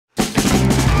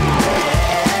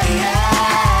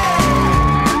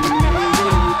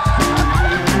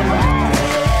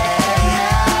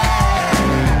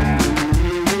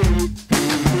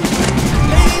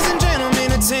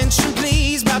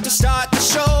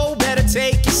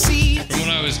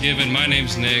Thanksgiving. My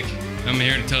name's Nick. I'm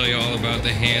here to tell you all about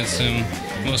the handsome,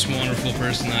 most wonderful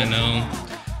person I know.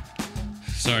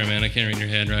 Sorry, man, I can't read your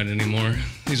handwriting anymore.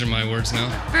 These are my words now.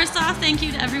 First off, thank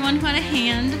you to everyone who had a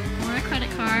hand or a credit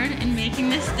card in making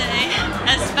this day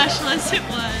as special as it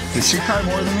was. Did she cry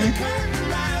more than me?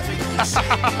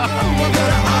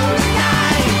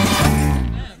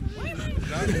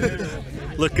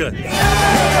 Look good. Are you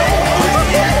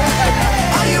ready?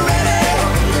 Are you ready?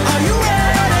 Are you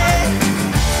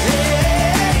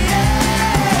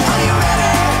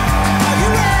ready? Are you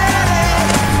ready?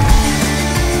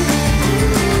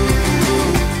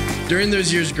 During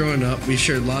those years growing up, we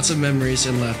shared lots of memories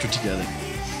and laughter together.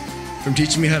 From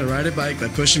teaching me how to ride a bike by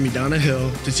pushing me down a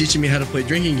hill to teaching me how to play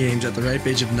drinking games at the ripe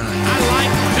age of 9.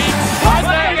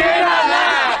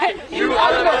 You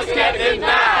are the most getting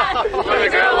now. When a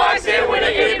girl walks in with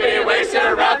an itty bitty waist and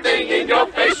a round thing in your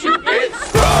face, you get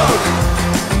strong.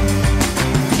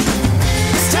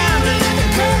 It's time to let the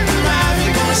curtain rise.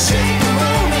 We're gonna shake the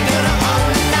room. We're gonna all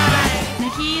night.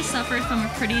 Nikki suffered from a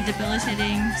pretty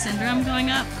debilitating syndrome growing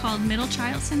up called middle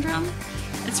child syndrome.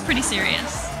 It's pretty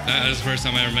serious. That was the first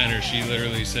time I ever met her. She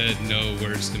literally said no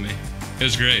words to me. It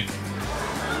was great.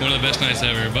 One of the best nights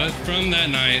ever. But from that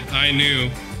night, I knew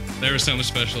there was something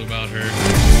special about her.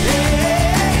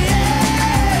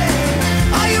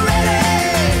 Are you ready?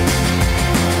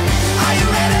 Are you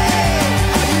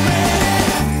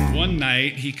ready? One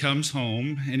night he comes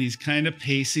home and he's kind of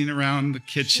pacing around the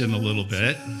kitchen a little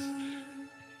bit.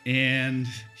 And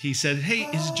he said, "Hey,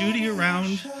 is Judy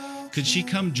around? Could she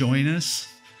come join us?"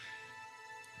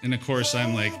 And of course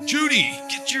I'm like, "Judy,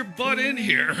 get your butt in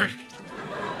here.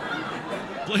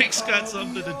 Blake's got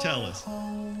something to tell us."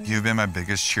 You've been my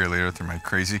biggest cheerleader through my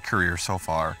crazy career so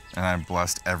far, and I'm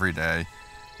blessed every day.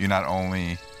 You not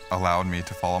only allowed me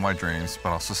to follow my dreams, but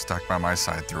also stuck by my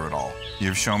side through it all.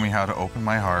 You've shown me how to open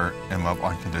my heart and love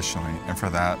unconditionally, and for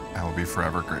that, I will be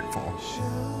forever grateful.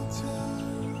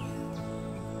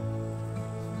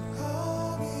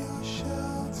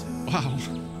 Wow.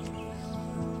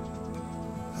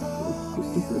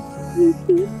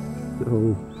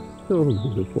 So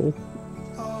beautiful.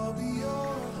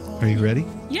 Are you ready?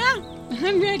 Yeah,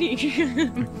 I'm ready.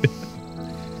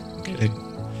 Okay.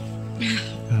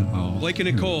 Oh. Blake and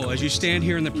Nicole, as you stand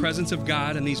here in the presence of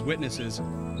God and these witnesses,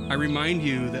 I remind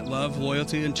you that love,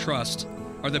 loyalty, and trust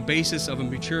are the basis of a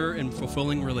mature and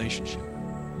fulfilling relationship.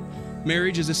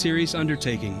 Marriage is a serious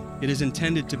undertaking. It is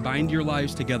intended to bind your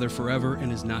lives together forever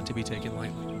and is not to be taken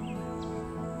lightly.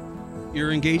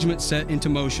 Your engagement set into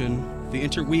motion the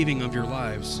interweaving of your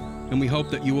lives, and we hope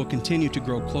that you will continue to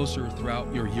grow closer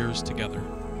throughout your years together.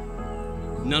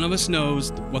 None of us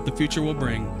knows what the future will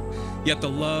bring, yet the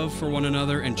love for one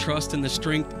another and trust in the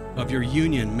strength of your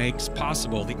union makes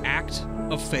possible the act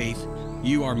of faith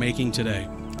you are making today.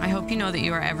 I hope you know that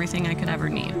you are everything I could ever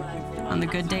need, on the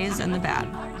good days and the bad.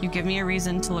 You give me a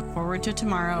reason to look forward to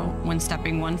tomorrow when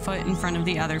stepping one foot in front of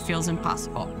the other feels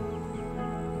impossible.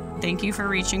 Thank you for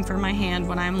reaching for my hand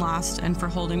when I'm lost and for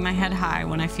holding my head high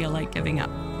when I feel like giving up.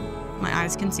 My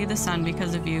eyes can see the sun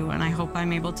because of you, and I hope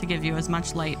I'm able to give you as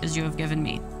much light as you have given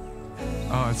me.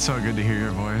 Oh, it's so good to hear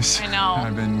your voice. I know.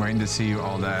 I've been waiting to see you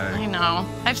all day. I know.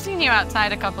 I've seen you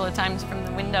outside a couple of times from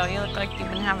the window. You look like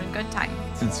you've been having a good time.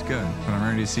 It's good, but I'm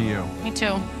ready to see you. Me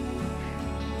too.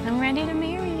 I'm ready to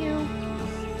marry you.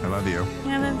 I love you.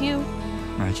 I love you.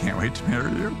 I can't wait to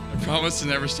marry you. I promise to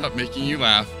never stop making you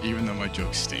laugh, even though my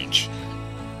jokes stink.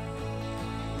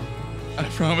 I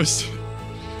promise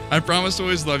to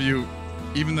always love you,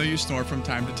 even though you snore from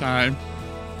time to time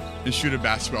and shoot a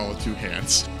basketball with 2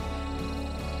 hands.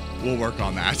 We'll work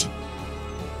on that.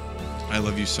 I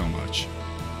love you so much.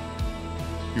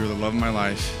 You're the love of my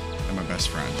life and my best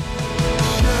friend.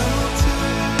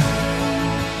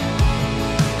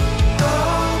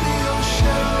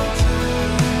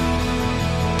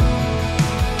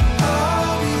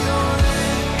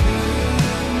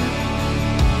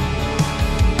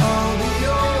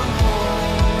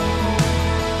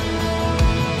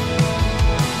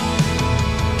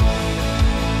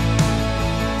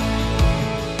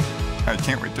 I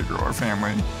can't wait to grow our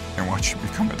family and watch you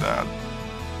become a dad.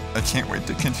 I can't wait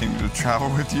to continue to travel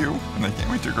with you, and I can't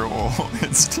wait to grow old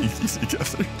and stinky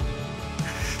together.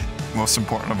 Most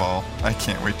important of all, I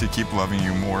can't wait to keep loving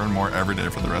you more and more every day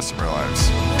for the rest of our lives.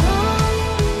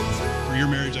 For your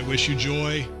marriage, I wish you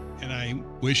joy, and I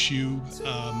wish you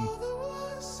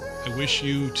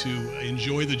to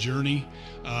enjoy the journey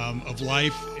of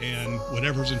life and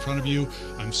whatever's in front of you.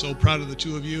 I'm so proud of the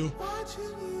two of you.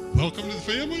 Welcome to the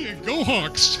family, and go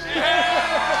Hawks!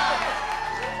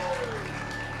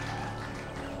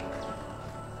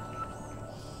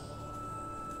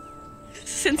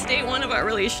 Since day one of our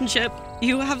relationship,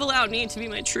 you have allowed me to be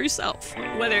my true self,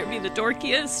 whether it be the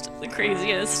dorkiest, the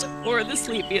craziest, or the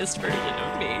sleepiest version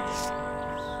of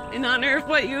me. In honor of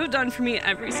what you have done for me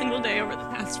every single day over the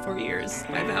past 4 years,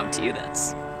 I vow to you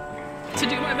this: to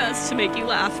do my best to make you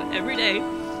laugh every day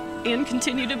and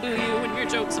continue to boo you when your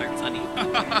jokes aren't funny.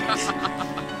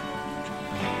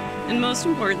 And most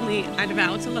importantly, I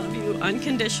vow to love you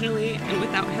unconditionally and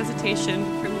without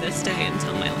hesitation from this day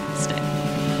until my last day.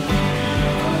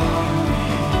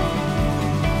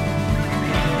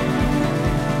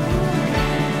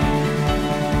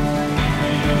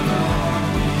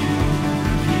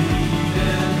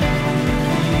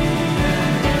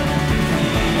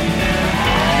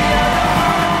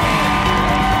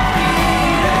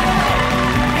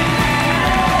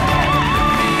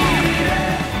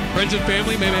 Friends and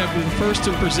family, may I have the first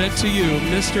to present to you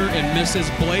Mr. and Mrs.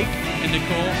 Blake and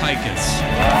Nicole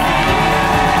Hikus.